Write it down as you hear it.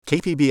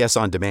KPBS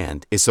On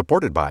Demand is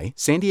supported by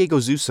San Diego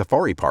Zoo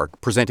Safari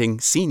Park, presenting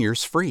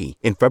Seniors Free.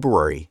 In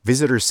February,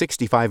 visitors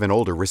 65 and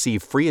older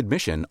receive free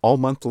admission all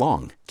month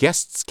long.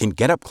 Guests can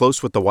get up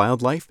close with the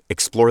wildlife,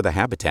 explore the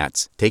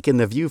habitats, take in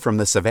the view from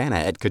the savannah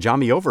at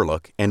Kajami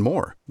Overlook, and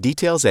more.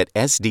 Details at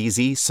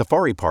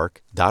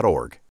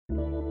sdzsafaripark.org.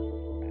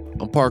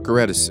 I'm Parker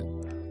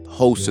Edison,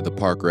 host of the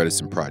Parker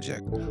Edison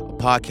Project, a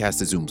podcast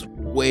that zooms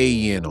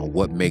way in on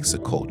what makes a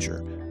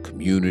culture: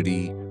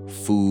 community,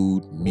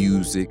 food,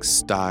 music,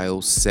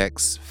 style,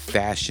 sex,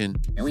 fashion.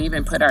 And we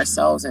even put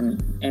ourselves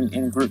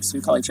in groups. We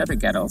call each other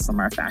ghetto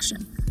from our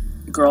fashion.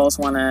 Girls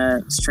want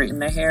to straighten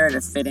their hair to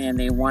fit in.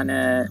 They want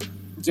to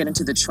get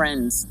into the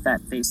trends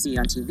that they see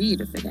on TV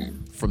to fit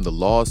in. From the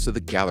laws to the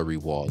gallery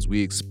walls,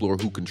 we explore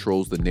who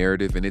controls the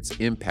narrative and its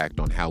impact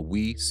on how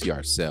we see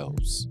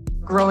ourselves.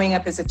 Growing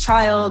up as a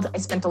child, I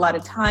spent a lot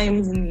of time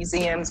in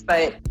museums,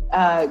 but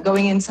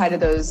going inside of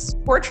those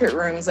portrait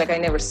rooms, like, I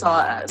never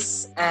saw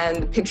us.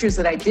 And the pictures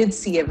that I did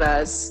see of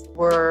us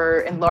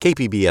were in large.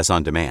 KPBS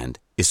On Demand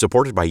is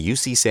supported by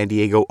UC San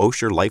Diego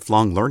Osher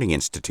Lifelong Learning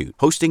Institute,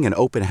 hosting an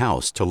open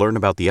house to learn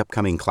about the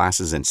upcoming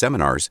classes and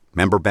seminars,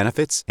 member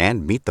benefits,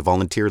 and meet the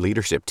volunteer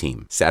leadership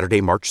team. Saturday,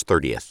 March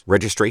 30th.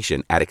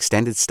 Registration at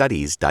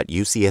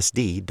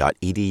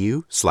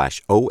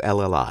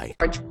extendedstudies.ucsd.edu/OLLI.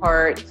 Large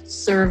part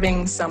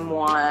serving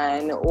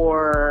someone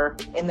or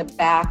in the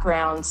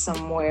background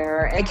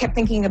somewhere. And I kept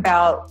thinking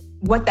about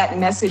what that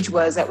message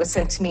was that was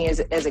sent to me as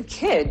a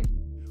kid.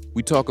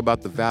 We talk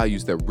about the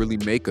values that really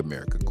make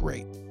America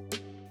great.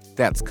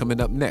 That's coming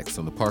up next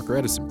on the Parker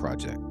Edison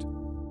Project.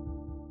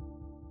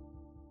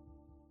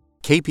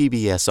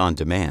 KPBS On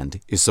Demand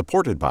is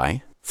supported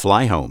by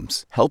Fly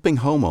Homes, helping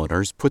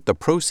homeowners put the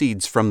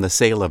proceeds from the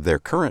sale of their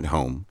current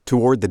home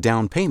toward the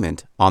down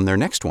payment on their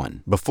next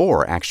one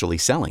before actually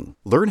selling.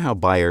 Learn how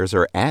buyers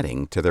are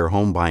adding to their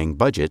home buying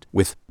budget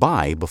with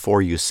Buy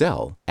Before You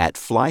Sell at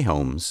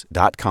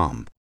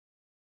flyhomes.com.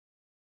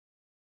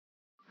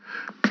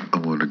 I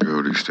want a girl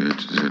with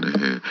extensions in her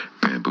hair,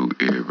 bamboo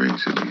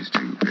earrings, at least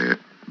 2 pair.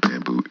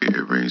 Bamboo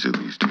earrings, at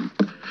least 2.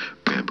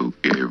 Bamboo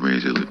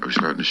earrings, are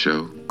starting the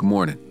show. Good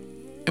morning,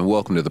 and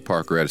welcome to the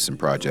Parker Edison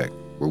Project,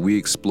 where we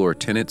explore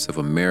tenets of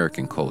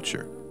American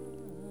culture.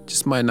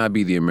 Just might not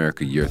be the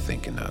America you're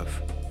thinking of.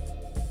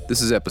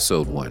 This is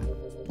episode 1,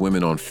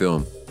 Women on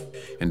Film.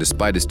 And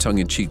despite its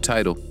tongue-in-cheek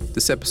title,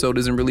 this episode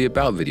isn't really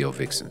about video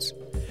vixens.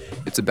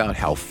 It's about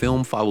how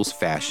film follows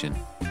fashion,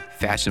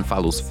 fashion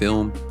follows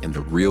film, and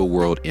the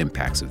real-world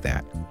impacts of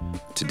that.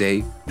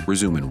 Today, we're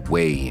zooming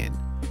way in,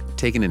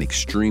 taking an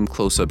extreme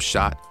close-up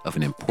shot of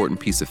an important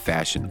piece of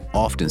fashion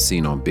often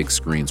seen on big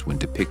screens when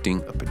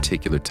depicting a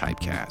particular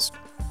typecast: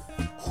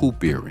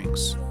 hoop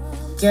earrings.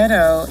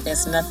 Ghetto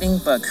is nothing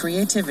but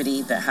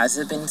creativity that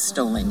hasn't been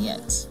stolen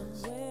yet.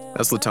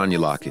 That's LaTanya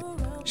Lockett.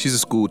 She's a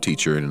school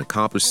teacher and an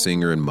accomplished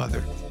singer and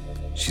mother.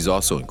 She's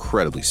also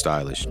incredibly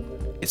stylish.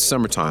 It's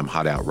summertime,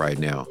 hot out right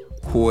now.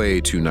 Way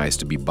too nice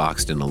to be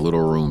boxed in a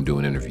little room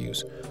doing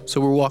interviews.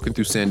 So we're walking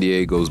through San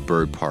Diego's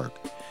Bird Park.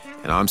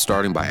 And I'm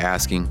starting by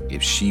asking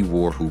if she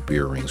wore hoop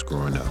earrings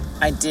growing up.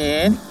 I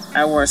did.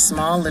 I wore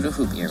small little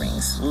hoop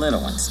earrings, little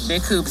ones.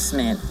 Big hoops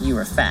meant you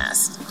were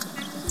fast.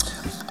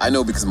 I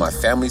know because my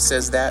family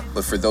says that,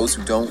 but for those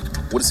who don't,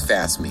 what does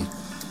fast mean?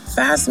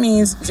 Fast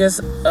means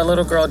just a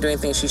little girl doing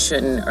things she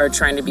shouldn't or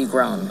trying to be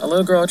grown. A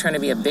little girl trying to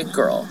be a big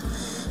girl.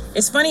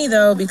 It's funny,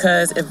 though,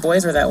 because if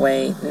boys were that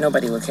way,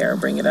 nobody would care or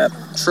bring it up.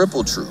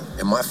 Triple true.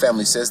 And my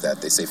family says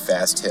that. They say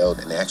fast-tailed,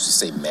 and they actually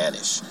say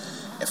mannish.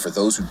 And for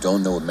those who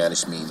don't know what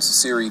mannish means,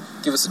 Siri,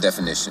 give us a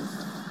definition.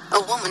 A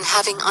woman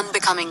having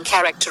unbecoming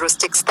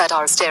characteristics that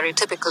are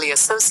stereotypically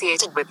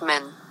associated with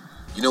men.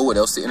 You know what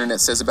else the internet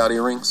says about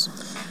earrings?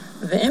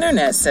 The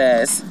internet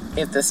says,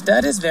 if the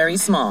stud is very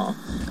small,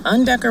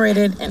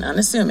 undecorated, and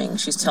unassuming,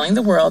 she's telling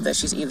the world that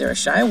she's either a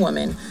shy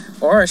woman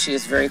or she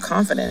is very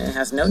confident and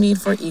has no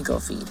need for ego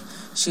feed.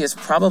 She is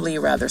probably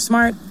rather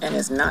smart and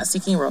is not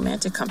seeking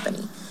romantic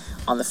company.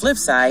 On the flip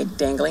side,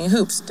 dangling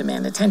hoops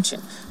demand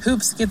attention.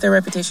 Hoops get their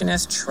reputation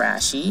as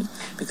trashy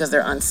because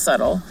they're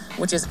unsubtle,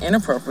 which is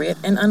inappropriate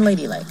and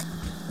unladylike.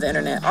 The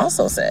internet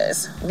also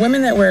says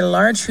women that wear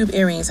large hoop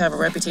earrings have a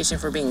reputation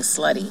for being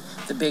slutty.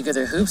 The bigger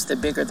the hoops, the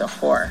bigger the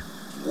whore.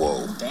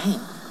 Whoa. Dang.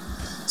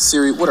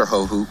 Siri, what are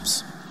hoe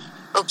hoops?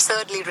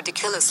 Absurdly,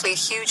 ridiculously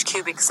huge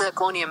cubic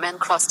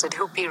zirconium-encrusted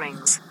hoop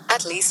earrings,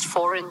 at least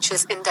 4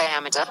 inches in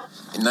diameter.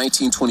 In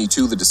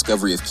 1922, the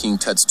discovery of King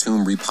Tut's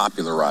tomb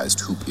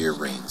repopularized hoop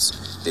earrings.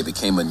 They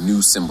became a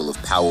new symbol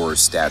of power or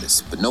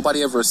status, but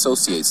nobody ever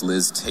associates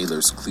Liz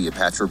Taylor's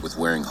Cleopatra with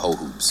wearing hoe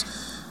hoops.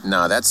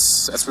 Nah,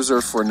 that's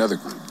reserved for another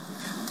group.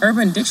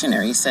 Urban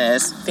Dictionary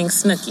says, think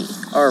Snooki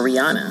or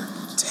Rihanna.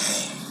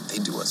 Dang, they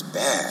do us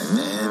bad,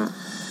 man.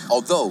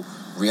 Although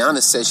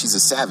Rihanna says she's a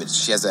savage.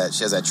 She has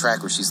that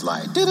track where she's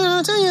like, "Didn't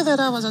I tell you that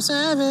I was a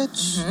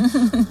savage?"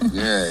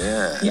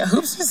 Yeah.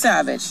 Hoops are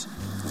savage.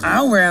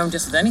 I'll wear them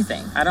just with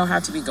anything. I don't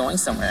have to be going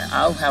somewhere.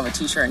 I'll have a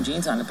t-shirt and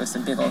jeans on and put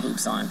some big old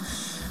hoops on.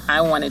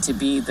 I want it to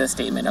be the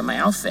statement of my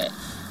outfit.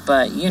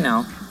 But,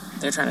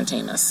 they're trying to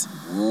tame us.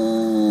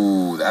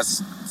 Ooh,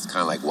 that's It's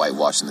kind of like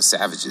whitewashing the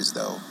savages,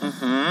 though.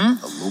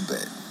 Mm-hmm. A little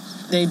bit.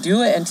 They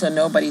do it until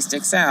nobody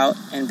sticks out,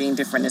 and being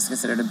different is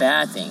considered a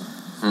bad thing.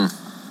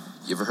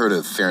 You ever heard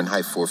of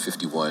Fahrenheit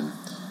 451?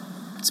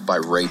 It's by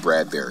Ray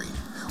Bradbury.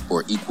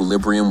 Or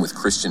Equilibrium with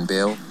Christian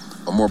Bale.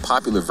 A more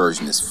popular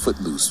version is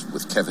Footloose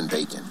with Kevin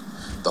Bacon.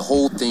 The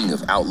whole thing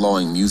of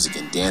outlawing music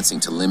and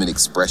dancing to limit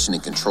expression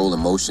and control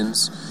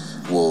emotions,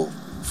 well,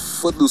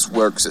 Footloose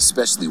works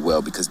especially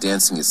well because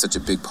dancing is such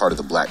a big part of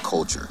the black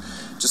culture,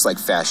 just like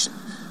fashion.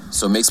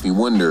 So it makes me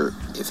wonder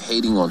if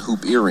hating on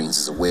hoop earrings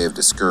is a way of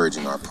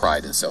discouraging our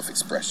pride and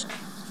self-expression.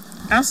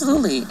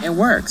 Absolutely, it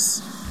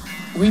works.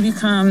 We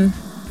become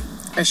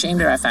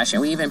ashamed of our fashion.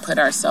 We even put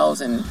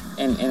ourselves in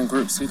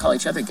groups. We call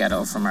each other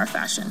ghetto from our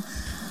fashion.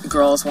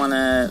 Girls want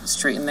to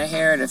straighten their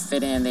hair to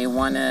fit in. They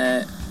want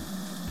to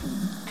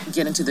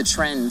get into the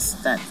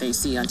trends that they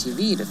see on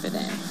TV to fit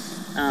in.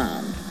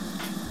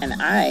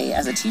 And I,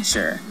 as a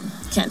teacher,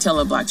 can't tell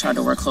a black child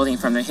to wear clothing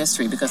from their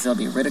history because they'll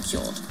be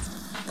ridiculed.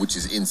 Which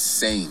is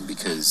insane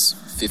because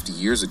 50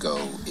 years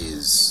ago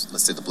is,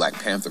 let's say, the Black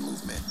Panther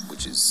movement,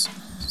 which is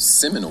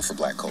seminal for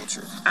black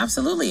culture.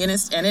 Absolutely, and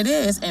it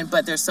is,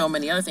 but there's so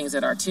many other things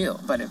that are too.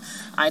 But if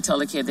I tell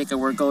a kid they could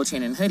wear gold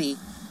chain and hoodie,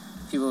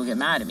 people will get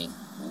mad at me.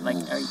 Like,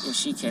 is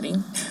she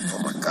kidding?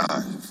 Oh my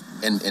God.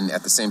 And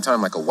at the same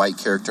time, like a white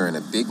character in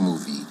a big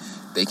movie,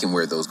 they can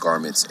wear those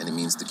garments and it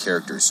means the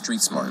character is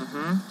street smart.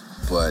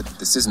 But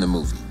this isn't a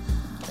movie.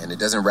 And it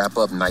doesn't wrap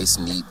up nice,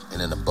 neat,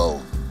 and in a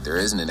bow. There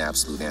isn't an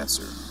absolute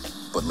answer.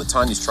 But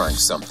LaTonya's trying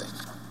something.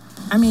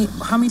 I mean,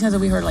 how many times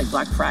have we heard like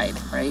black pride,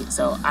 right?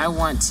 So I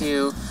want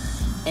to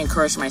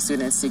encourage my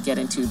students to get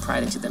into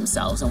pride into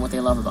themselves and what they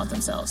love about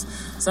themselves.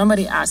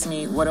 Somebody asked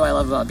me, what do I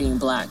love about being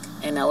black?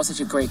 And that was such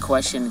a great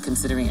question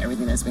considering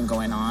everything that's been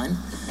going on.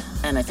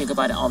 And I think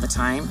about it all the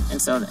time.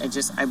 And so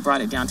I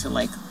brought it down to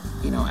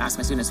ask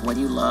my students, what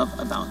do you love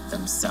about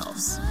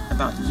themselves,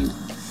 about you?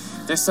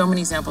 There's so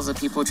many examples of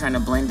people trying to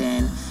blend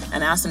in,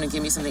 and ask them to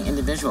give me something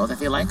individual that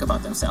they like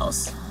about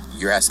themselves.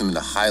 You're asking them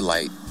to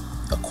highlight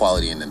a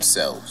quality in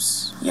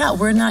themselves. Yeah,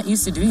 we're not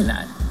used to doing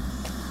that.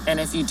 And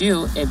if you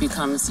do, it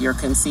becomes you're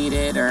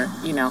conceited or,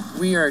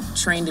 we are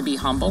trained to be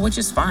humble, which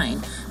is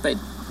fine. But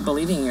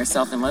believing in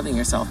yourself and loving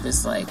yourself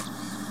is like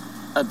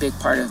a big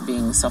part of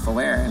being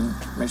self-aware and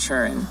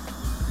mature and,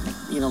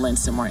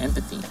 lends to more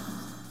empathy.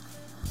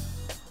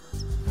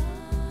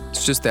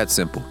 It's just that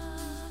simple.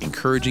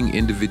 Encouraging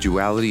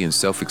individuality and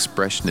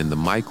self-expression in the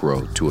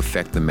micro to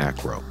affect the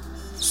macro.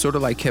 Sort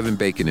of like Kevin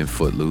Bacon in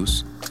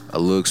Footloose, a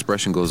little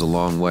expression goes a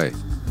long way.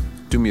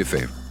 Do me a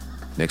favor.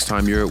 Next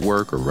time you're at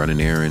work or running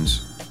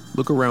errands,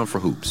 look around for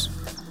hoops.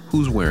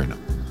 Who's wearing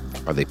them?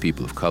 Are they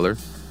people of color?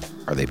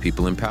 Are they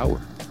people in power?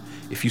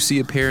 If you see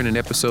a pair in an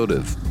episode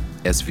of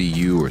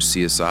SVU or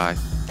CSI,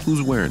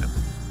 who's wearing them?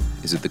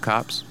 Is it the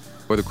cops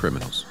or the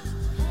criminals?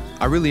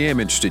 I really am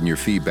interested in your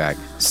feedback.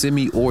 Send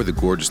me or the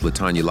gorgeous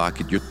LaTonya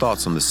Lockett your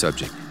thoughts on the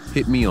subject.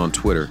 Hit me on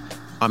Twitter.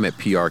 I'm at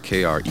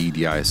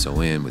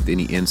PRKREDISON with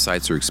any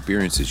insights or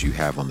experiences you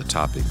have on the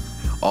topic.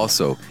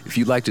 Also, if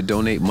you'd like to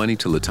donate money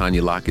to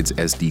LaTonya Lockett's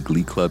SD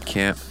Glee Club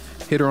camp,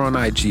 hit her on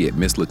IG at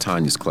Miss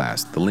LaTonya's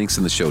class. The link's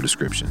in the show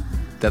description.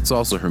 That's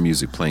also her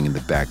music playing in the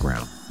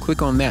background.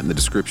 Click on that in the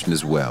description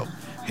as well.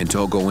 And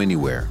don't go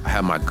anywhere. I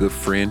have my good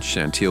friend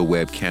Chantel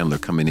Webb Candler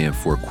coming in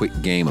for a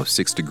quick game of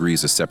 6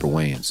 Degrees of Separate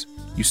Wayans.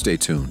 You stay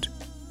tuned.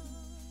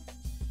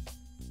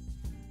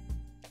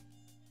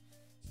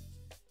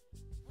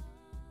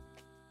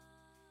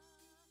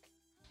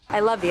 I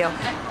love you.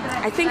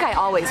 I think I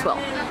always will.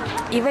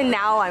 Even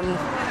now, I'm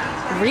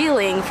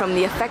reeling from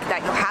the effect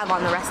that you'll have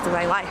on the rest of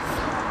my life.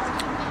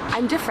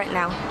 I'm different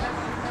now.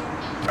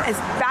 As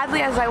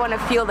badly as I want to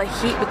feel the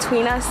heat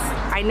between us,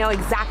 I know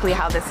exactly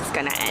how this is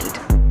going to end.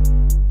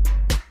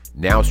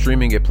 Now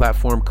streaming at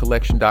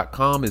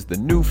platformcollection.com is the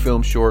new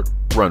film short,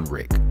 Run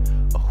Rick,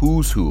 a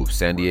who's who of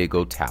San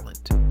Diego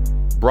talent.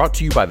 Brought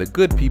to you by the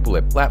good people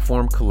at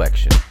Platform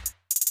Collection.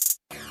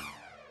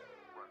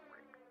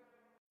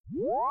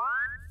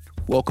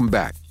 Welcome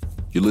back.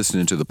 You're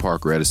listening to the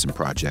Parker Edison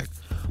Project.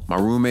 My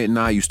roommate and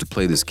I used to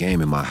play this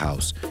game in my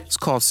house. It's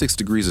called 6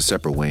 Degrees of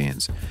Separate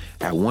Wayans.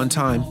 At one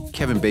time,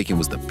 Kevin Bacon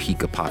was the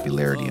peak of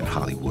popularity in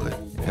Hollywood.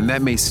 And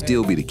that may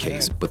still be the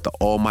case, but the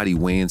almighty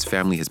Wayans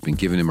family has been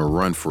giving him a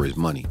run for his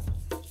money.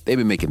 They've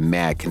been making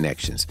mad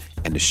connections.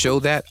 And to show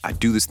that, I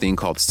do this thing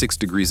called 6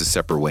 Degrees of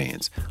Separate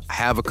Wayans. I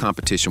have a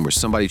competition where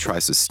somebody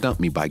tries to stump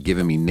me by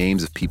giving me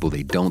names of people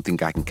they don't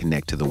think I can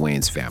connect to the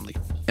Wayans family.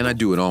 And I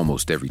do it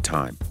almost every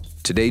time.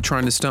 Today,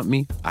 trying to stump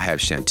me, I have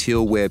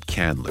Chantel Webb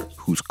Candler,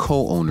 who's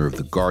co-owner of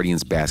the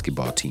Guardians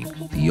basketball team,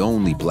 the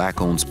only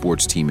black-owned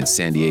sports team in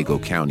San Diego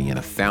County and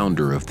a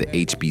founder of the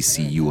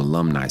HBCU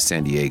Alumni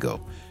San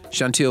Diego.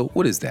 Chantel,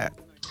 what is that?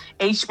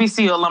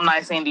 HBCU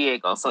Alumni San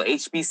Diego. So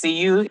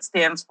HBCU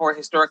stands for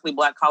Historically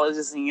Black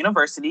Colleges and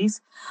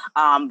Universities.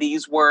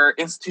 These were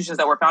institutions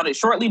that were founded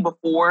shortly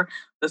before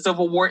the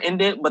Civil War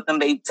ended, but then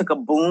they took a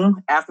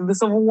boom after the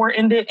Civil War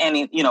ended.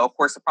 And, of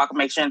course,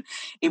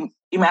 the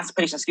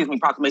Emancipation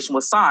Proclamation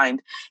was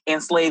signed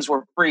and slaves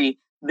were free.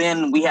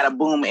 Then we had a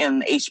boom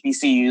in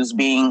HBCUs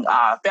being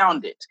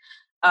founded.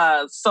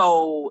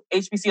 So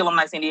HBC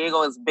Alumni San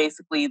Diego is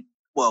basically,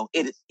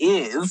 it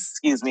is,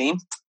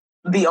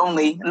 the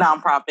only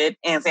nonprofit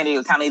in San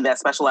Diego County that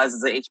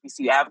specializes in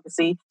HBCU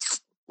advocacy.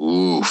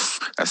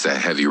 Oof, that's a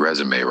heavy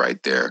resume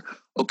right there.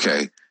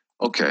 Okay.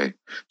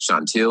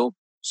 Chantil,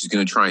 she's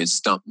going to try and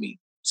stump me.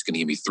 She's going to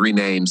give me 3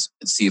 names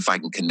and see if I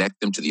can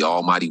connect them to the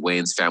almighty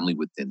Wayans family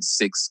within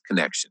 6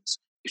 connections.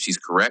 If she's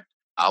correct,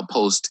 I'll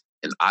post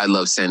an I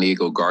Love San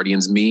Diego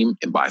Guardians meme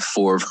and buy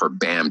 4 of her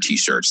BAM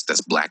t-shirts.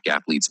 That's Black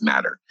Athletes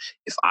Matter.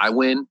 If I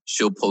win,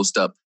 she'll post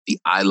up the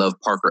I Love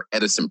Parker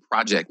Edison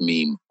Project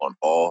meme on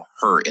all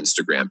her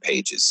Instagram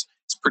pages.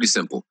 It's pretty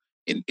simple.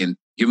 And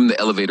give them the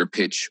elevator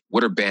pitch.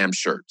 What are BAM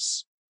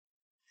shirts?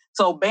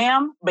 So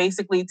BAM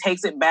basically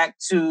takes it back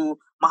to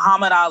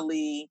Muhammad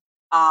Ali,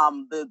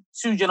 the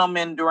 2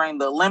 gentlemen during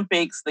the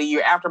Olympics, the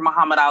year after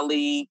Muhammad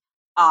Ali,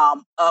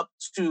 up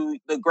to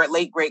the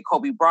late, great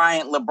Kobe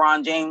Bryant,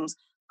 LeBron James,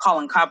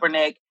 Colin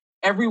Kaepernick,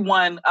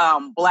 everyone,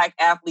 Black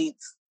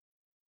athletes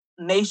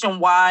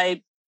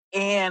nationwide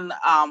and,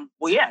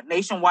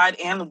 nationwide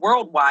and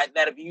worldwide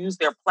that have used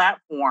their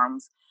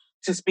platforms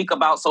to speak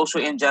about social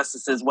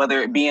injustices,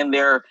 whether it be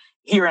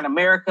here in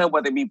America,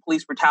 whether it be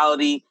police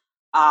brutality,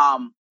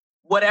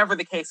 whatever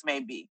the case may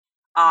be.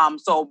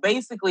 So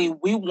basically,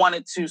 we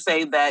wanted to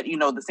say that,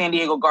 the San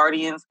Diego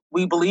Guardians,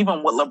 we believe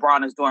in what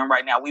LeBron is doing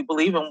right now. We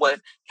believe in what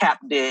Cap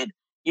did,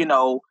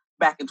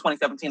 back in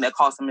 2017 that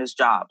cost him his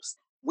jobs.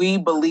 We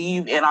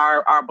believe in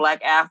our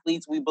Black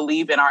athletes. We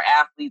believe in our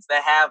athletes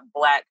that have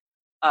Black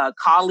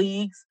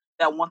colleagues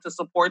that want to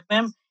support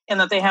them and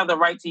that they have the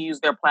right to use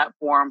their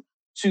platform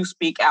to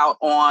speak out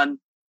on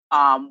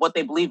what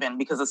they believe in,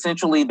 because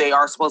essentially they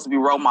are supposed to be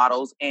role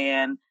models.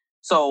 And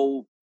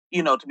so,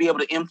 to be able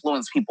to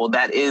influence people,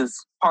 that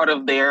is part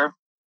of their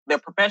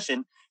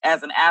profession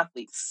as an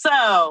athlete.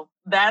 So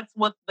that's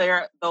what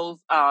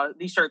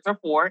these shirts are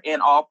for,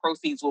 and all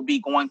proceeds will be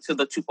going to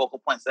the 2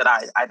 focal points that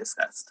I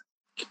discussed.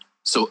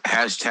 So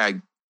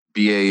hashtag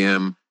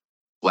BAM,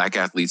 Black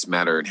Athletes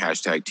Matter, and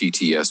hashtag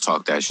TTS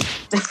Talk That Shit.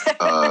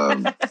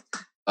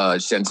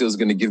 Chantil's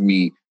going to give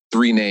me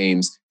 3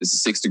 names. This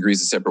is 6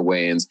 degrees of separate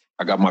Wayans.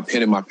 I got my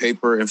pen and my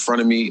paper in front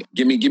of me.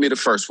 Give me the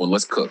first one.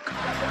 Let's cook.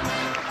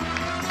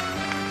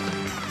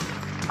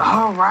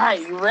 All right,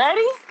 you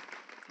ready?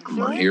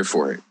 I'm here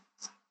for it.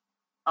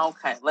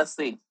 Okay, let's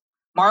see.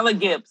 Marla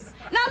Gibbs.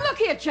 Now look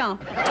here,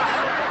 chump.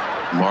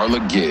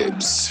 Marla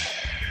Gibbs.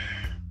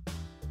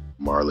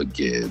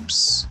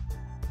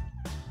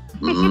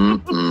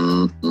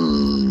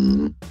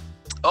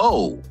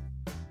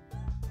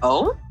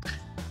 Oh?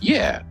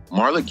 Yeah,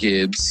 Marla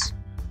Gibbs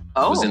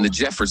was in the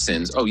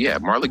Jeffersons. Oh, yeah,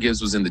 Marla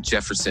Gibbs was in the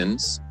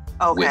Jeffersons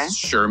with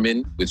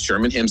Sherman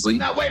Hemsley.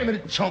 Now, wait a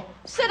minute, chump.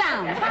 Sit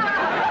down.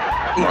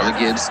 Marla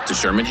Gibbs to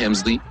Sherman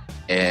Hemsley.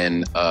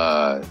 And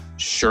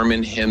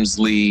Sherman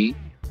Hemsley,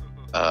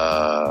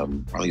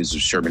 Marla Gibbs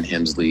was Sherman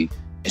Hemsley.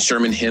 And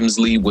Sherman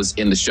Hemsley was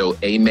in the show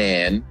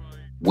A-Man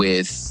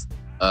with...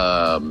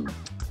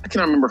 I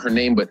cannot remember her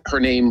name, but her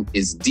name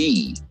is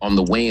Dee on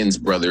the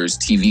Wayans Brothers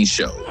TV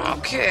show.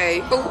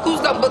 Okay, but who's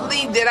gonna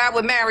believe that I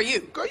would marry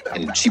you?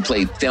 And she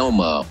played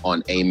Thelma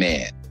on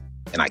A-Man.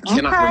 And I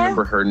cannot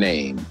remember her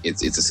name.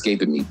 It's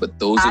escaping me, but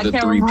those are the 3 people.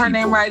 I can't remember her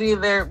name right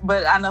either,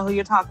 but I know who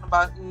you're talking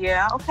about.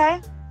 Yeah,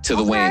 okay. To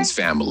the Wayans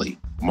family.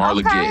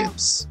 Marla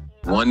Gibbs.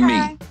 One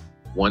me.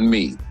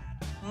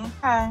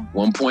 Okay.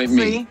 1 point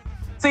me.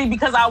 See,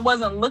 because I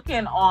wasn't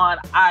looking on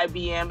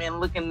IBM and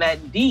looking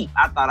that deep,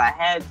 I thought I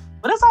had...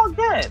 But it's all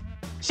good.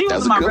 She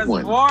was on my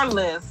reservoir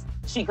list.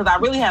 Because I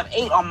really have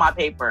 8 on my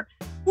paper.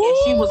 Woo! And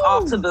she was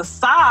off to the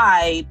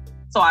side.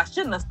 So I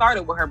shouldn't have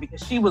started with her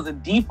because she was a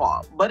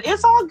default. But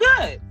it's all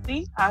good.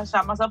 See, I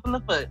shot myself in the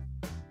foot.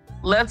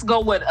 Let's go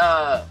with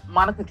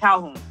Monica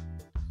Calhoun.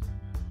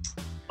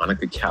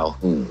 Monica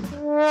Calhoun.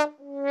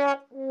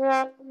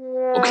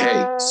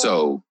 Okay,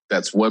 so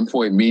that's 1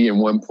 point me and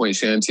 1 point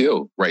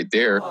Chantil right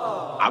there.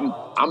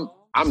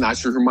 I'm not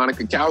sure who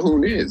Monica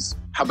Calhoun is.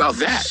 How about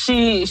that?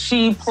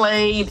 She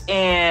played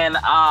in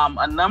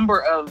a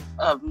number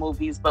of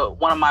movies, but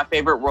one of my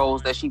favorite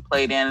roles that she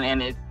played in,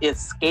 and it's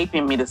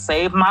escaping me to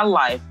save my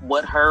life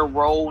what her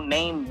role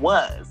name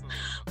was.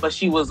 But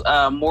she was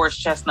Morris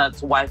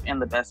Chestnut's wife in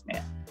The Best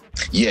Man.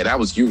 Yeah, that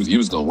was you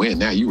was gonna win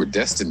that. You were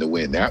destined to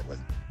win that one.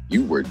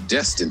 You were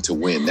destined to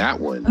win that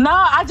one. No,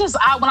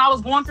 when I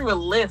was going through a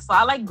list, so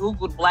I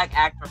Googled Black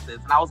actresses,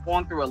 and I was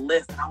going through a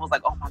list, and I was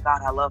like, oh my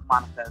God, I love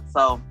Monica.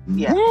 So,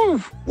 yeah. Woo!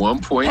 1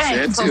 point,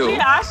 Chantil. So see,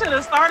 I should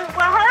have started with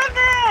her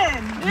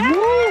then.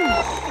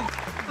 Yeah.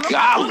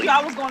 Golly.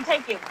 I was going to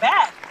take it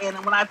back, and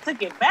when I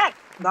took it back,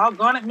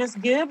 doggone it, Miss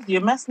Gibbs,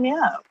 you messed me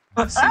up.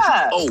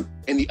 Oh,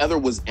 and the other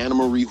was Anna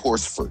Marie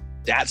Horsford.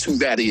 That's who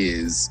that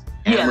is.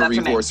 Anna Marie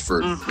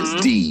Horsford is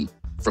D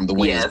from the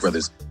Wayans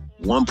Brothers.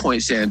 1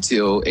 point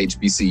Chantil,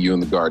 HBCU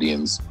and the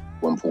Guardians.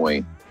 1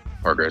 point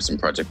Parker Edison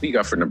Project. What you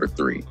got for number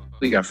 3?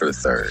 What you got for the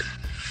 3rd?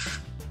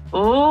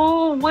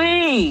 Oh,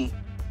 wait.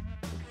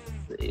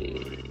 Let's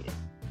see.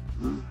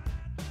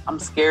 I'm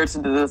scared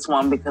to do this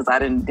one because I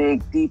didn't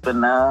dig deep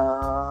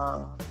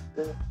enough.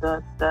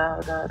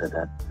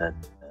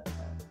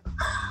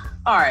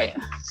 All right,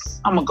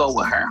 I'm gonna go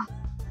with her.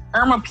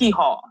 Irma P.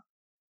 Hall.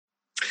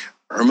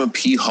 Irma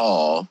P.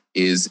 Hall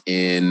is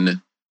in...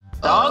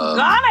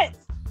 Doggone it!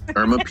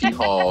 Irma P.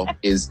 Hall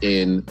is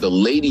in The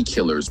Lady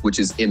Killers, which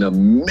is an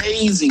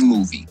amazing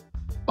movie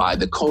by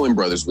the Coen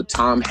brothers with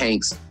Tom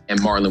Hanks and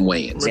Marlon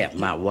Wayans. Left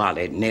my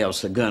wallet, Nell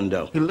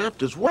Segundo. He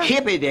left his what?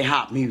 Hippity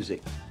hop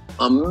music.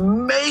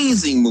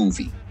 Amazing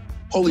movie.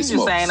 Holy You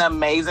smokes. just saying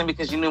amazing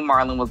because you knew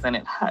Marlon was in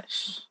it.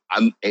 Hush.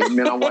 I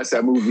watch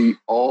that movie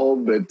all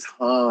the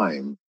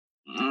time.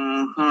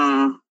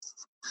 Mm-hmm.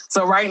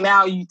 So right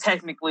now, you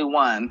technically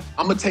won.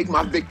 I'm going to take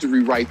my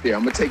victory right there.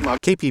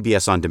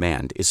 KPBS On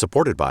Demand is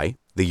supported by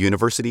the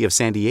University of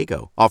San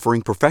Diego,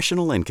 offering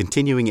professional and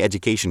continuing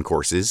education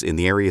courses in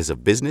the areas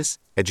of business,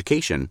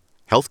 education,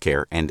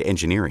 healthcare, and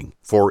engineering.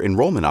 For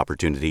enrollment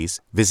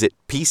opportunities, visit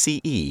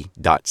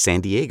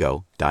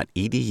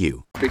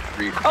pce.sandiego.edu.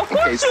 Victory. Of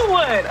course you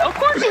would. Of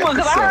course you would,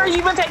 because I heard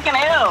you've been taking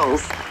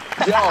L's.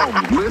 Yo,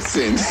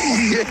 listen.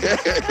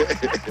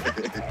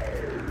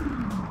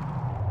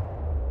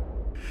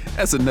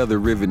 That's another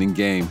riveting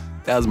game.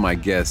 That was my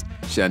guest,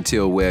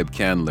 Chantel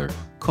Webb-Candler,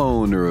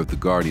 co-owner of the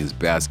Guardians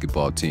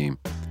basketball team.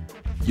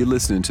 You're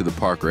listening to the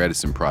Parker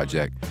Edison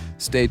Project.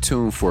 Stay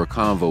tuned for a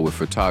convo with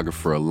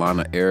photographer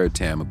Alana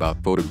Aratam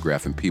about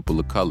photographing people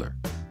of color.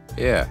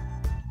 Yeah.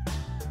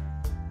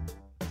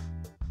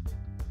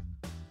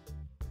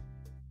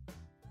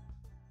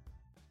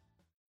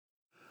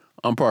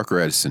 I'm Parker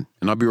Edison,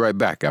 and I'll be right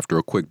back after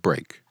a quick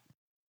break.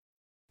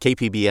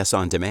 KPBS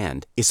On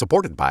Demand is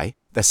supported by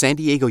the San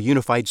Diego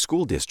Unified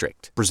School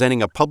District,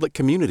 presenting a public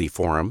community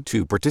forum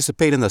to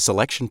participate in the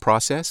selection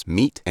process,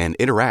 meet, and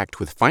interact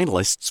with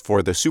finalists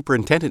for the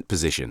superintendent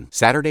position.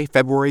 Saturday,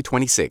 February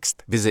 26th.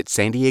 Visit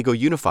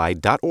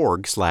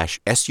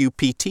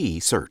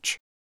sandiegounified.org/SUPT search.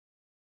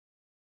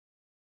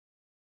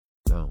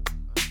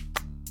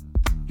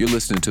 You're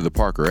listening to the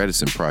Parker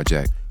Edison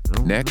Project.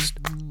 Next,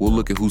 we'll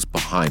look at who's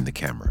behind the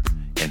camera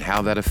and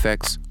how that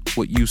affects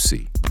what you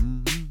see.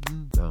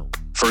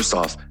 First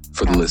off,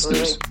 for the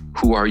listeners,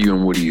 who are you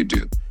and what do you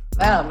do?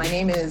 Well, my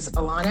name is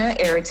Alana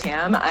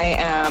Aratam. I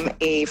am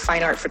a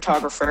fine art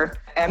photographer.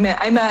 I'm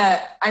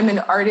an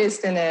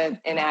artist and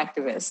an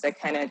activist. I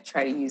kind of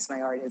try to use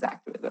my art as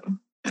activism.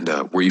 And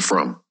where are you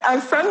from?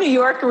 I'm from New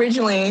York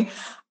originally.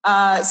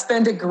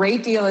 Spent a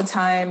great deal of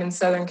time in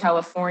Southern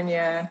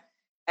California,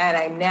 and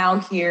I'm now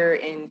here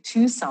in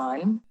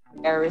Tucson,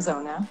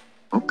 Arizona.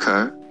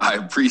 Okay. I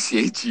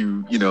appreciate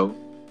you,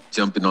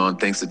 jumping on.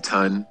 Thanks a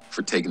ton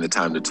for taking the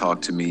time to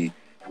talk to me.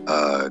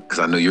 Because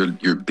I know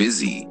you're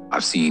busy.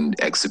 I've seen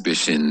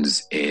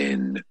exhibitions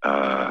in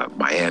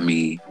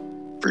Miami,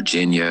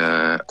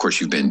 Virginia. Of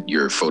course,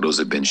 your photos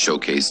have been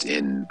showcased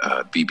in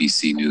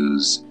BBC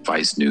News,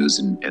 Vice News,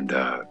 and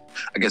I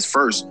guess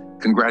first,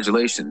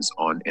 congratulations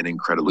on an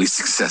incredibly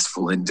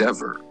successful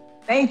endeavor.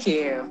 Thank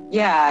you.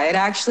 Yeah, it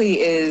actually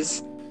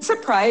is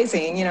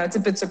surprising. It's a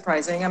bit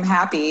surprising. I'm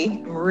happy.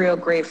 I'm real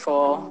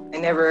grateful. I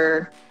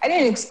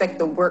didn't expect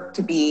the work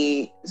to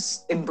be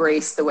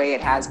embraced the way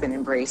it has been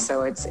embraced.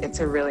 So it's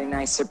a really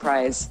nice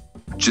surprise.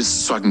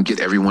 Just so I can get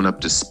everyone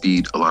up to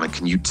speed, Alana,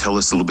 can you tell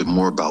us a little bit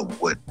more about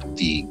what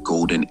the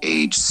Golden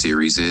Age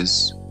series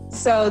is?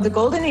 So the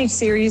Golden Age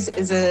series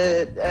is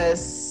a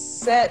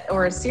set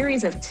or a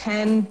series of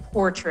 10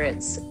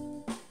 portraits,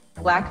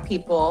 Black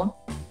people.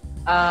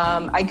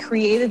 I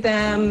created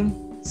them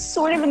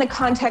sort of in the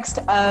context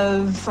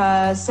of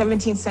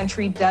 17th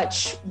century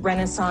Dutch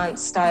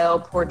Renaissance style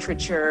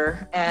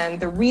portraiture. And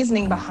the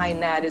reasoning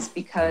behind that is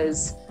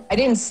because I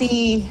didn't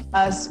see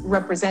us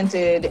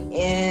represented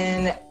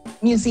in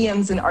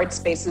museums and art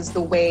spaces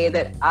the way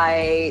that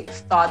I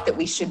thought that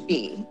we should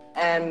be.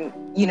 And,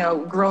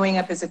 growing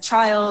up as a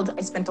child,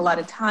 I spent a lot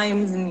of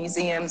time in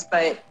museums,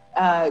 but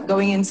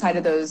going inside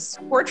of those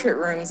portrait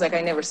rooms,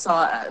 I never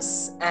saw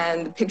us.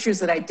 And the pictures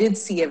that I did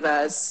see of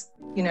us,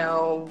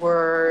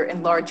 were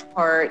in large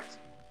part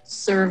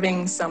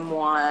serving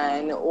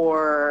someone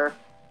or,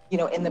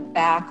 in the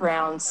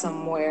background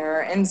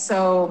somewhere. And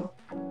so,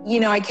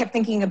 I kept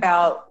thinking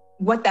about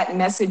what that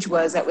message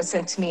was that was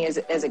sent to me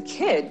as a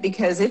kid,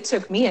 because it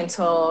took me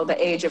until the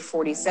age of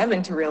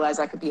 47 to realize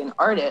I could be an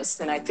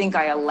artist. And I think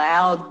I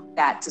allowed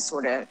that to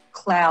sort of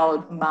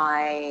cloud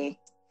my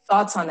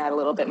thoughts on that a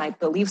little bit, my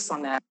beliefs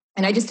on that.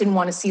 And I just didn't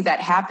want to see that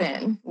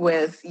happen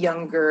with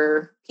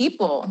younger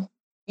people.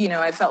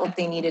 I felt like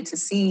they needed to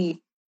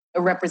see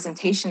a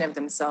representation of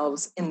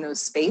themselves in those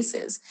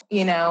spaces.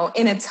 In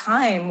a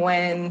time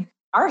when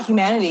our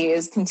humanity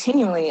is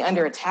continually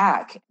under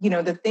attack,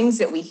 the things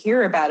that we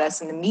hear about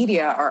us in the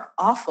media are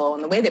awful.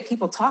 And the way that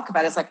people talk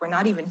about it is like we're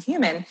not even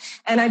human.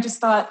 And I just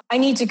thought I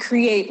need to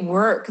create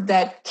work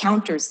that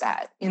counters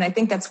that. And I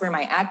think that's where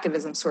my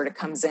activism sort of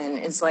comes in,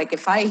 is like,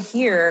 if I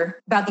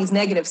hear about these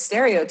negative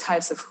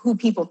stereotypes of who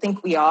people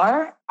think we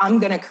are, I'm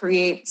going to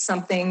create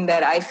something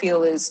that I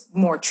feel is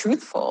more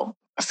truthful.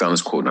 I found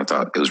this quote and I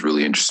thought it was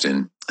really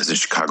interesting. It's the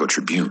Chicago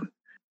Tribune.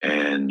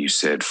 And you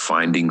said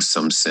finding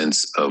some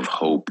sense of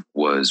hope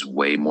was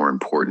way more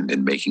important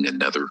than making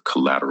another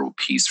collateral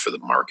piece for the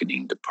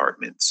marketing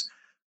department's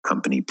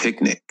company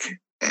picnic.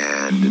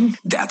 And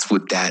that's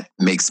what that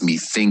makes me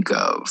think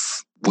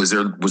of. Was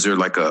there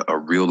like a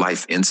real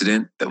life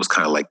incident that was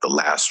kind of like the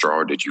last straw?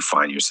 Or did you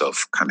find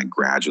yourself kind of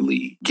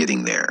gradually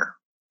getting there?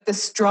 The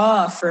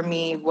straw for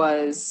me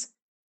was,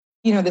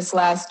 this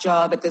last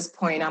job. At this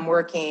point, I'm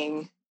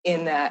working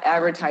in the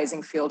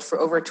advertising field for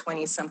over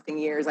 20 something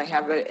years. I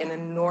have an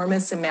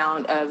enormous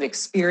amount of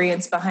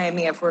experience behind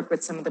me. I've worked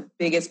with some of the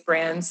biggest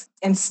brands,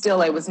 and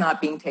still I was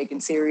not being taken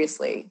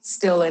seriously.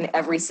 Still in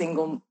every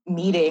single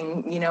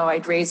meeting,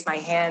 I'd raise my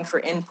hand for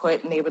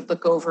input and they would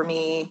look over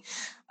me.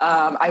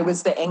 I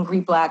was the angry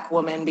Black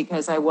woman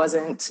because I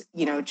wasn't,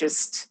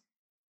 just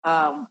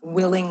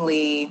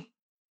willingly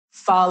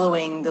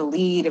following the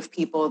lead of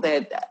people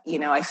that,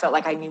 I felt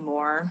like I knew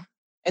more.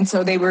 And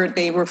so they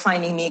were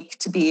finding me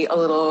to be a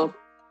little,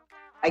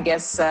 I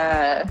guess,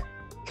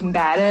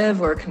 combative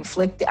or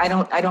conflicted. I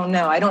don't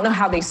know. I don't know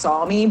how they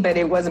saw me, but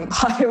it wasn't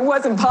positive,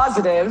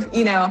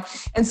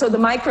 And so the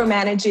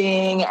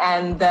micromanaging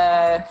and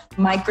the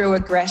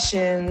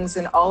microaggressions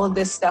and all of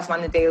this stuff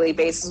on a daily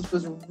basis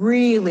was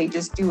really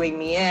just doing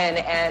me in.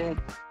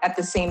 And at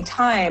the same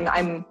time,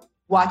 I'm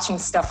watching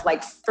stuff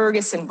like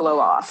Ferguson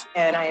blow off,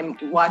 and I'm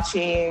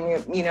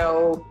watching,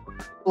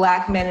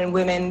 Black men and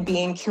women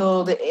being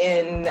killed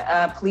in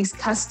police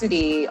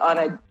custody on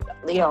a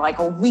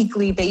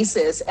weekly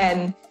basis.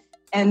 And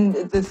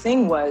the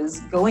thing was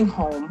going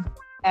home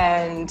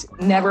and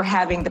never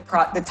having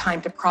the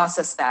time to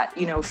process that.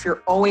 If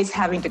you're always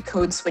having to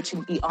code switch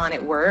and be on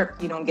at work,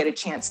 you don't get a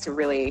chance to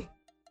really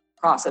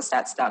process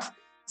that stuff.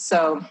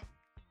 So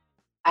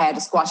I had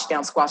to squash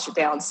it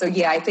down. So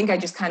yeah, I think I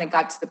just kind of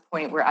got to the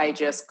point where I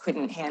just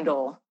couldn't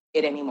handle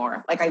it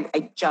anymore. Like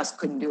I just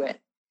couldn't do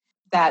it.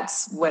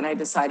 That's when I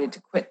decided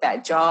to quit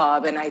that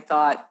job. And I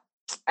thought,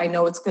 I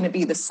know it's going to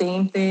be the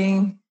same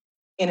thing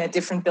in a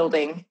different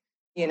building,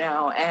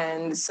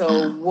 and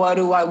so what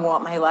do I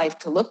want my life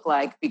to look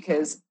like?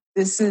 Because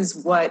this is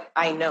what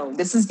I know.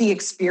 This is the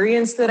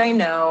experience that I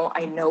know.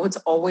 I know it's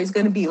always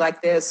going to be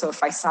like this. So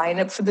if I sign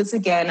up for this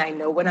again, I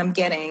know what I'm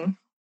getting.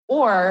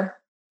 Or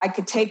I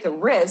could take a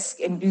risk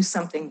and do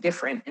something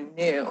different and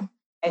new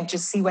and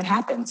just see what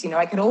happens.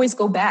 I could always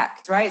go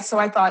back, right? So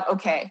I thought,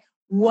 okay,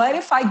 what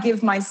if I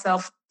give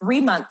myself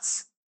 3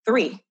 months,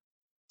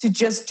 to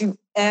just do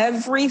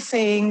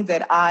everything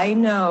that I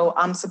know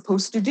I'm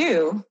supposed to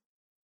do?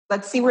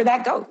 Let's see where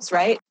that goes,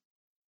 right?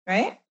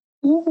 Right?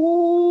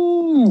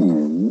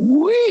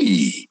 Ooh,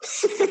 wee.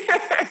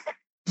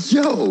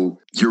 Yo,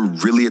 you're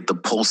really at the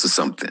pulse of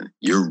something.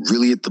 You're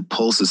really at the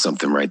pulse of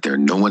something right there.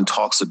 No one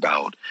talks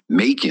about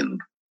making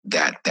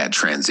that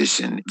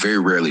transition. Very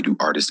rarely do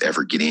artists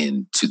ever get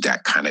into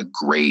that kind of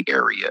gray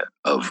area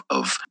of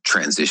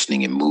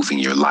transitioning and moving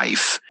your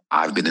life.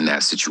 I've been in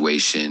that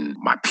situation.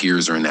 My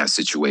peers are in that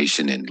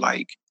situation. And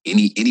like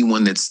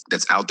anyone that's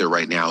out there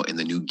right now in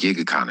the new gig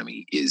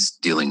economy is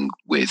dealing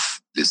with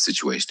this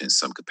situation in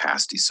some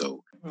capacity.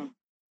 So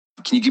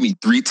can you give me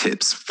 3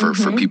 tips for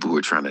people who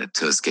are trying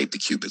to escape the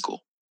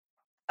cubicle?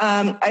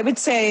 I would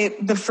say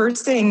the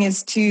first thing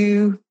is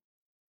to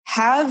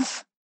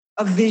have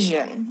a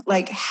vision,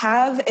 like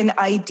have an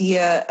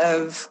idea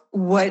of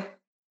what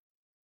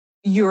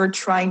you're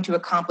trying to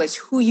accomplish,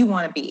 who you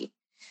want to be.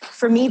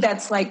 For me,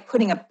 that's like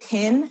putting a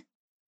pin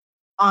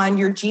on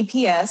your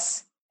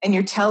GPS and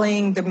you're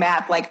telling the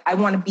map, like, I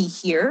want to be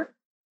here.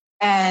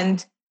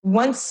 And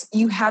once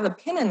you have a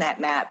pin in that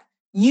map,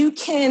 you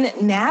can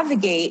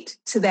navigate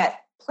to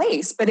that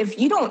place. But if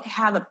you don't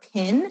have a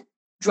pin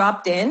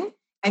dropped in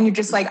and you're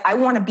just like, I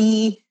want to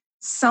be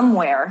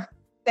somewhere,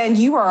 then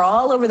you are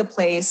all over the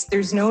place.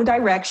 There's no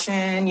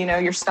direction.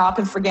 You're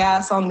stopping for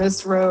gas on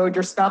this road.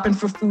 You're stopping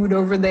for food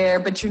over there,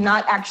 but you're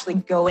not actually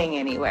going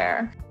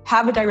anywhere.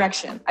 Have a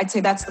direction. I'd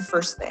say that's the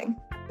first thing.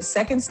 The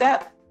second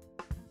step,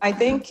 I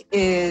think,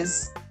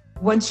 is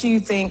once you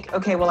think,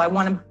 okay, well, I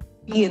want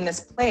to be in this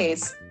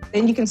place,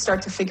 then you can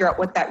start to figure out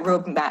what that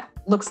roadmap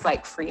looks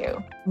like for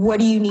you. What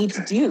do you need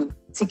to do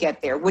to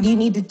get there? What do you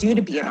need to do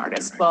to be an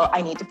artist? Well,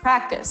 I need to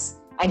practice.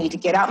 I need to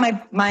get out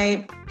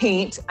my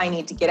paint. I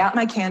need to get out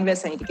my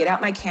canvas. I need to get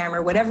out my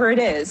camera, whatever it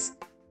is.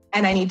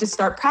 And I need to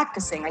start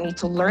practicing. I need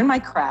to learn my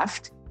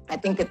craft. I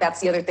think that's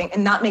the other thing.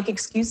 And not make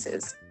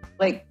excuses.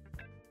 Like,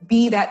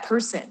 be that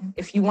person.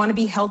 If you want to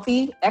be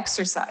healthy,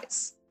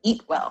 exercise,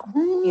 eat well,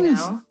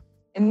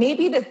 And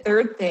maybe the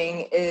third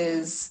thing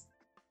is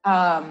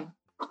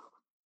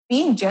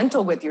being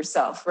gentle with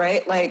yourself,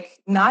 right? Like,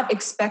 not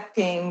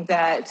expecting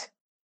that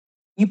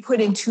you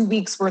put in 2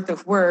 weeks worth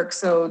of work,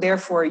 so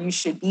therefore you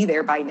should be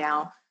there by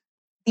now.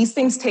 These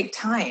things take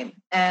time.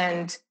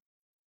 And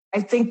I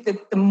think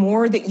that the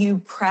more that you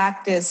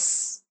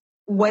practice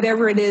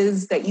whatever it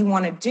is that you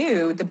want to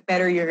do, the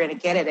better you're going to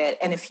get at it.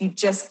 And if you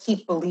just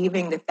keep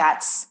believing that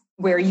that's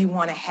where you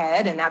want to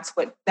head and that's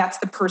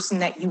the person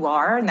that you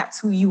are and that's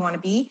who you want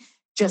to be,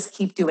 just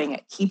keep doing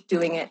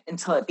it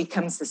until it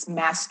becomes this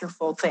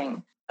masterful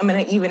thing. I'm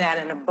going to even add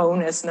in a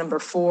bonus, number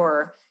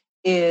 4,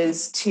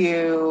 is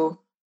to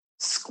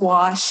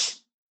squash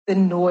the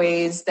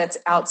noise that's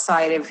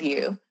outside of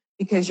you,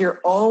 because you're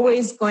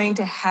always going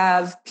to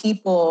have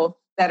people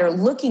that are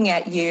looking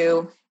at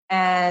you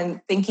and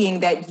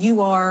thinking that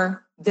you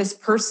are this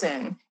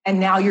person and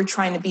now you're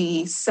trying to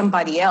be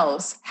somebody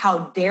else. How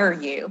dare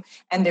you?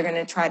 And they're going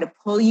to try to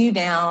pull you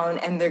down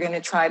and they're going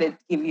to try to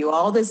give you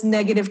all this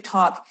negative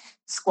talk.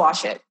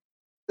 Squash it.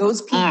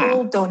 Those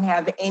people don't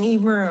have any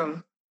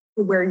room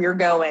to where you're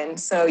going.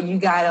 So you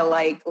got to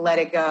let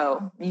it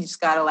go. You just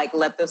got to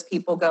let those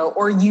people go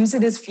or use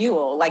it as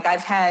fuel. Like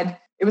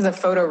it was a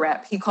photo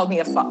rep. He called me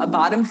a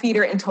bottom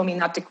feeder and told me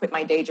not to quit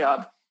my day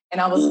job. And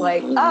I was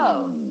like,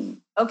 oh,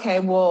 okay,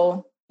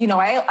 well,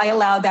 I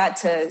allowed that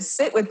to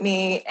sit with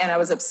me and I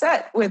was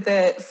upset with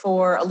it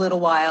for a little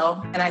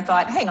while. And I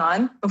thought, hang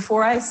on,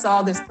 before I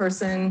saw this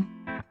person,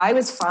 I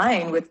was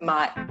fine with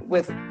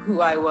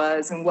who I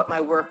was and what my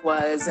work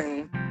was.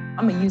 And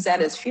I'm going to use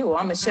that as fuel.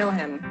 I'm going to show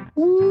him.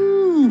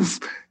 Oof.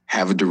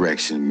 Have a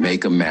direction,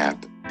 make a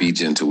map, be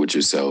gentle with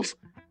yourself,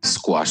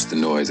 squash the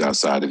noise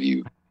outside of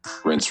you,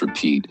 rinse,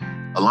 repeat.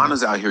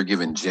 Alana's out here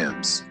giving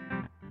gems.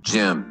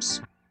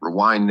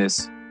 Rewind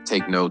this.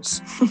 Take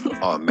notes.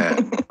 Oh,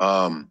 man.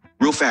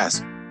 Real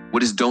fast.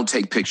 What is Don't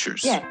Take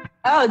Pictures? Yeah.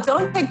 Oh,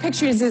 Don't Take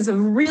Pictures is a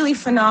really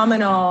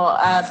phenomenal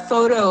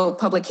photo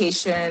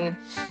publication.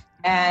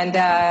 And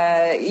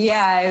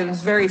I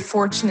was very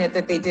fortunate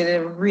that they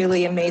did a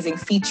really amazing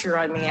feature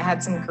on me. I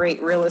had some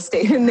great real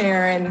estate in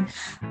there. And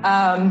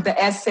the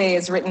essay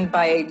is written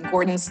by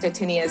Gordon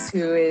Statinius,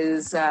 who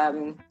is,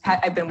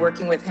 I've been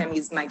working with him.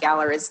 He's my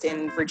gallerist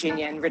in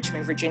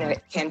Richmond, Virginia,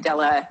 at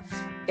Candela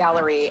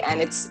Gallery.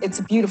 And it's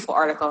a beautiful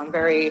article. I'm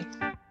very,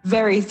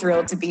 very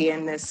thrilled to be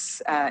in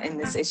this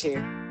issue.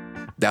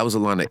 That was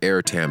Alana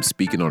Airtam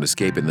speaking on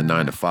escaping the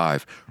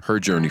 9-to-5, her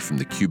journey from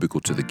the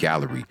cubicle to the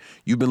gallery.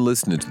 You've been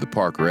listening to the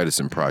Parker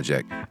Edison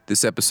Project.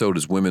 This episode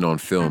is Women on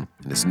Film,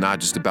 and it's not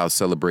just about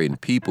celebrating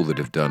people that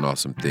have done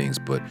awesome things,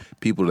 but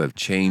people that have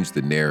changed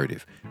the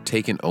narrative,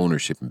 taken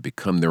ownership, and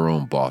become their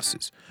own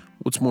bosses.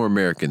 What's more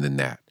American than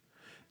that?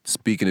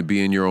 Speaking of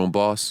being your own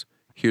boss,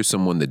 here's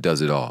someone that does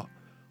it all.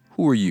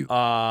 Who are you?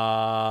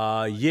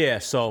 My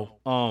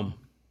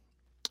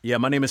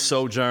name is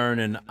Sojourn,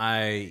 and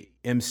I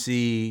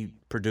MC,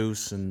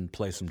 produce, and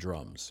play some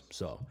drums.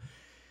 So,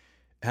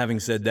 having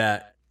said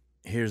that,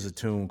 here's a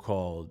tune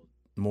called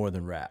More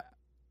Than Rap,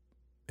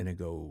 and it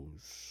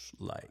goes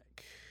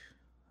like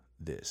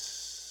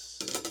this.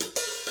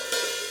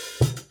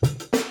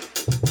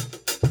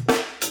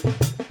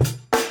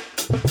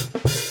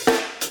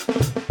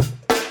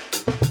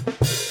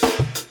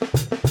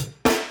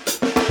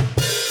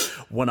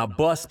 When I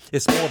bust,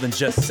 it's more than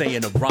just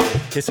saying a rhyme.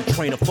 It's a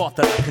train of thought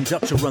that I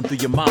conduct to run through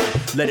your mind.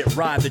 Let it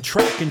ride the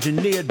track,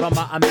 engineered by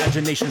my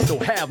imagination. So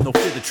have no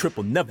fear, the trip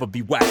will never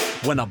be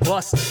whacked. When I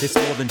bust, it's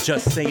more than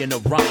just saying a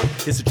rhyme.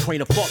 It's a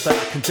train of thought that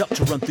I conduct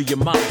to run through your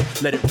mind.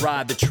 Let it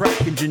ride the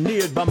track,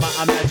 engineered by my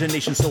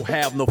imagination. So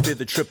have no fear,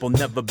 the trip will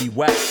never be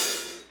whacked.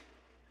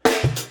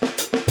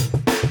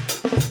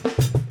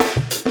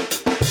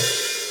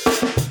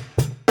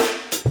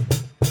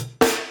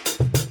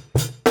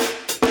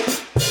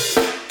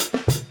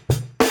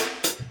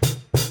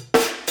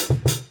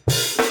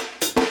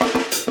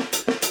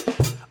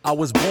 I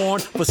was born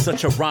for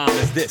such a rhyme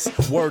as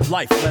this. Word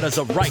life, letters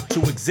a right to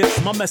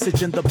exist. My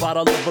message in the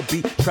bottle of a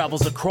beat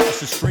travels across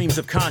the streams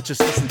of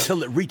consciousness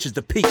until it reaches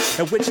the peak.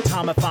 At which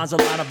time it finds a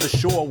line of the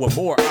shore where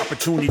more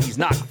opportunities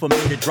knock for me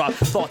to drop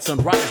thoughts on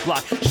writer's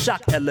block.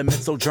 Shock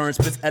elements, Sojourn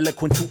spits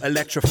eloquent to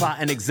electrify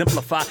and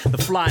exemplify the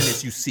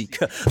flyness you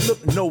seek.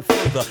 Look no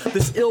further.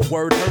 This ill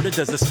word herder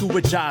does a scuba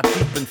dive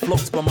deep and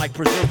floats by my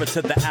preserver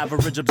to the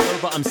average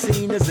observer. I'm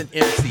seen as an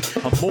MC.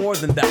 I'm more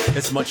than that.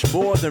 It's much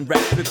more than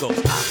rap. It goes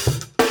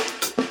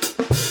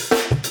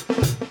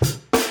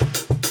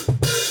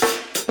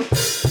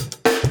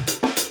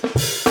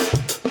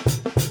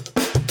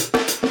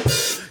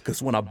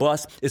Cause when I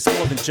bust, it's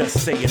more than just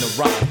saying a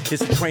rhyme.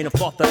 It's a train of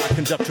thought that I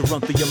conduct to run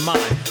through your mind.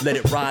 Let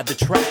it ride the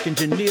track,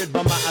 engineered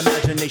by my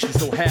imagination.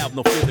 So have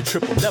no fear, the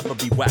trip will never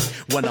be whacked.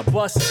 When I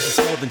bust, it's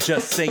more than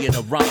just saying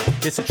a rhyme.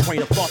 It's a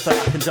train of thought that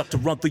I conduct to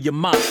run through your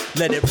mind.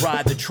 Let it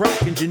ride the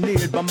track,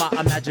 engineered by my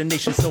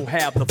imagination. So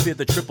have no fear,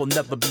 the trip will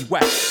never be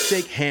whacked.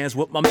 Shake hands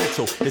with my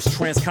mental. It's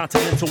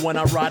transcontinental when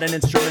I ride an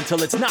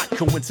instrumental. It's not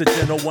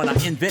coincidental when I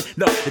invent.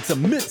 No, it's a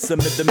myth.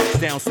 Submit the mix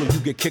down so you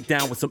get kicked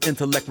down with some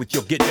intellect with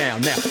your get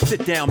down. Now,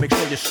 sit down. Make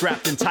sure you're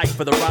strapped and tight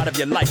for the ride of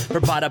your life.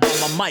 Provided by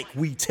my mic,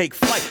 we take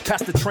flight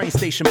past the train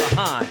station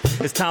behind.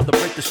 It's time to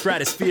break the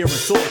stratosphere and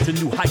soar to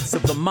new heights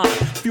of the mind.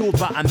 Fueled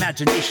by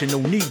imagination, no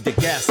need to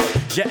gas up.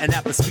 Jetting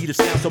at the speed of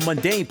sound, so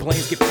mundane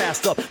planes get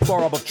passed up.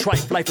 Far above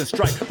trife, life and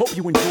strife. Hope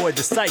you enjoyed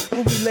the sight.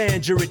 When we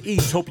land, you're at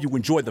ease. Hope you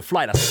enjoyed the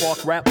flight. I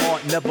spark rap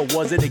art, never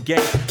was it a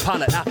game.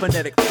 Pilot,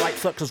 aphonetic flight,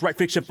 suckers write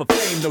fiction for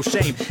fame. No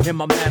shame in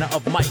my manner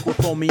of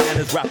microphone. Me and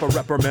his rapper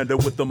reprimander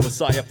with the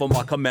messiah for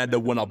my commander.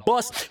 When I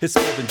bust, it's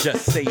more than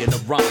just saying a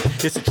rhyme.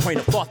 It's a train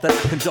of thought that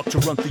I conduct to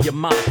run through your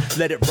mind.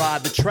 Let it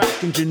ride the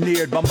track,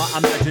 engineered by my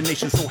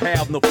imagination. So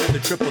have no fear, the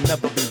trip will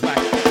never be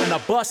whacked. When I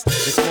bust,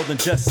 it's more than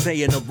just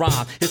saying a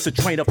rhyme. It's a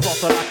train of thought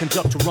that I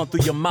conduct to run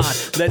through your mind.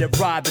 Let it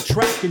ride the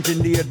track,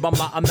 engineered by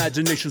my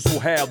imagination. So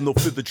have no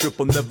fear, the trip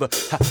will never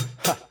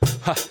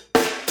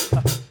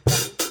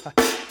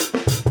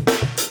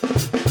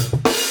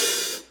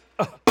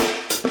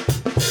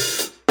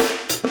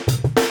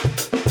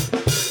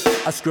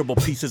scribble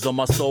pieces of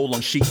my soul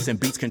on sheets and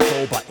beats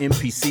controlled by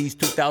MPCs,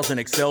 2000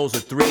 XLs or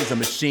 3s and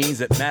machines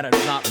that matter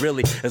not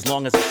really, as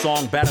long as the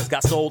song batters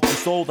got sold and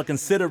sold. I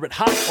consider it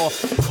hot or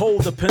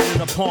cold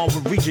depending upon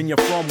what region you're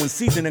from. When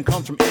seasoning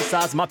comes from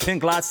insides, my pen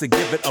glides to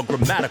give it a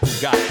grammatical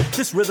guide.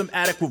 This rhythm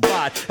addict will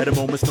ride at a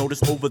moment's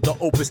notice over the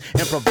opus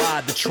and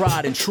provide the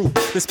tried and true.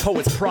 This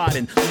poet's pride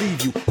and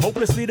leave you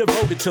hopelessly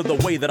devoted to the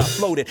way that I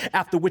floated,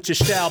 after which it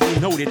shall be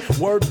noted.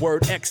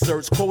 Word,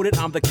 excerpts quoted.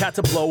 I'm the cat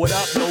to blow it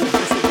up. No,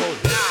 this it goes.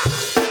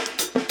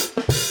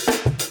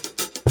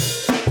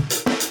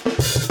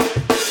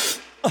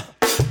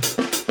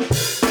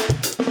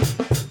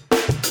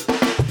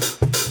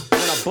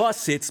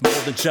 Bus, it's more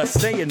than just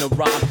saying a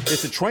rhyme.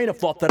 It's a train of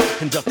thought that I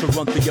conduct to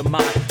run through your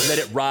mind. Let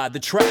it ride the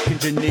track,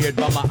 engineered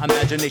by my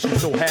imagination.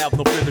 So have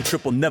no fear, the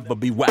trip will never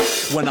be whack.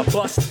 When I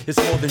bust, it's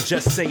more than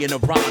just saying a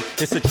rhyme.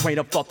 It's a train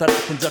of thought that I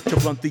conduct to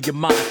run through your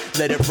mind.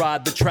 Let it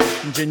ride the track,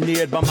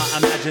 engineered by my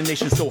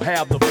imagination. So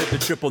have no fear, the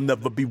trip will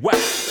never be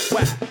whack.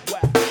 Whack,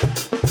 whack.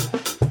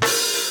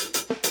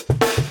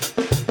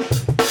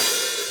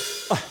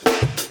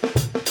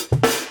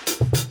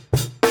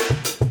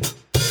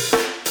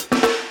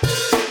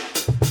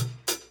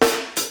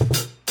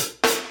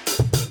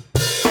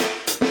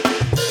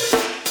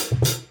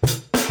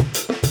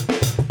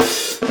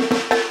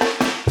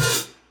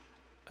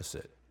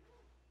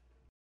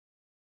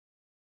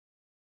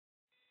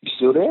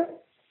 Still there?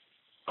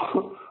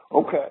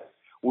 Okay.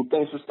 Well,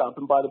 thanks for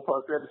stopping by the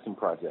Parker Edison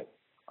Project.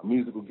 Our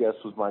musical guest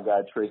was my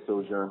guy, Trey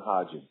Sojourn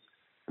Hodgins.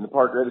 And the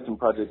Parker Edison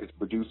Project is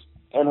produced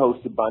and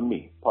hosted by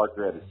me,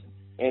 Parker Edison,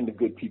 and the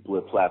good people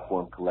at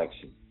Platform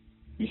Collection.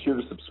 Be sure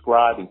to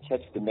subscribe and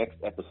catch the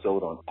next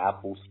episode on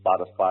Apple,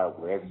 Spotify, or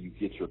wherever you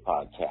get your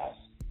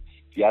podcasts.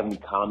 If you have any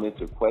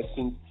comments or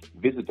questions,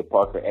 visit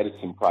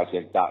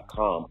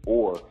theparkeredisonproject.com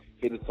or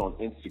hit us on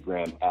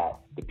Instagram at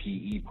the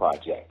PE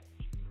Project.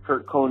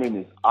 Kurt Conan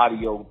is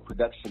audio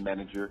production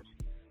manager.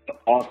 The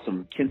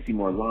awesome Kinsey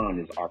Morlan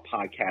is our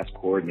podcast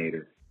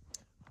coordinator.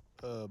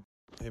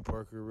 Hey,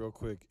 Parker, real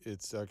quick.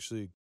 It's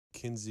actually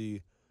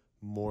Kinsey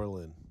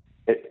Morlan.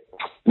 Let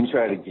me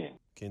try it again.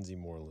 Kinsey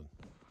Morlan.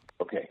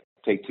 Okay,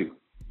 take two.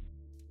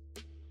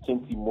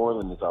 Kinsey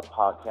Morlan is our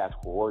podcast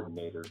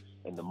coordinator,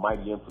 and the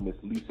mighty infamous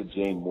Lisa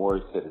Jane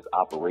Morissette is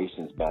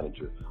operations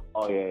manager.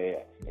 Oh,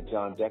 yeah. And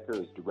John Decker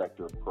is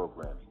director of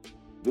programming.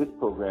 This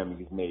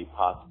programming is made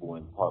possible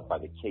in part by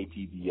the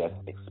KPBS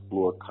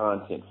Explore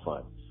Content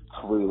Fund.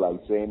 I really like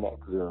saying that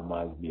because it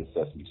reminds me of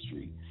Sesame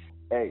Street.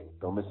 Hey,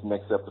 don't miss the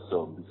next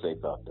episode and be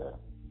safe out there.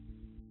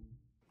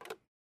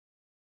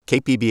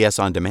 KPBS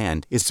On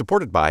Demand is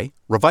supported by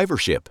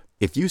Revivership.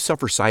 If you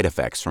suffer side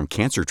effects from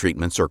cancer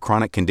treatments or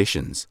chronic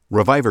conditions,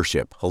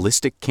 Revivership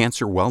Holistic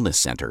Cancer Wellness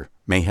Center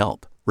may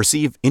help.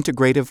 Receive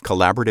integrative,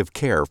 collaborative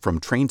care from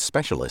trained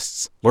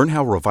specialists. Learn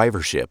how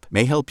Revivership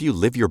may help you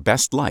live your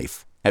best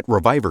life at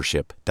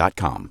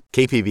revivership.com.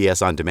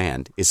 KPBS On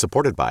Demand is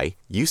supported by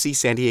UC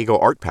San Diego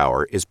Art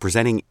Power is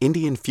presenting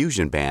Indian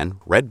fusion band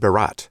Red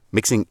Bharat,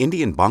 mixing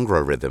Indian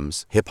Bhangra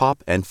rhythms,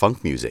 hip-hop, and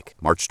funk music,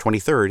 March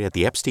 23rd at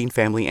the Epstein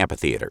Family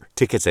Amphitheater.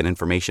 Tickets and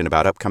information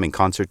about upcoming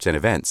concerts and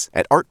events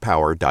at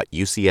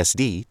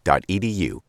artpower.ucsd.edu.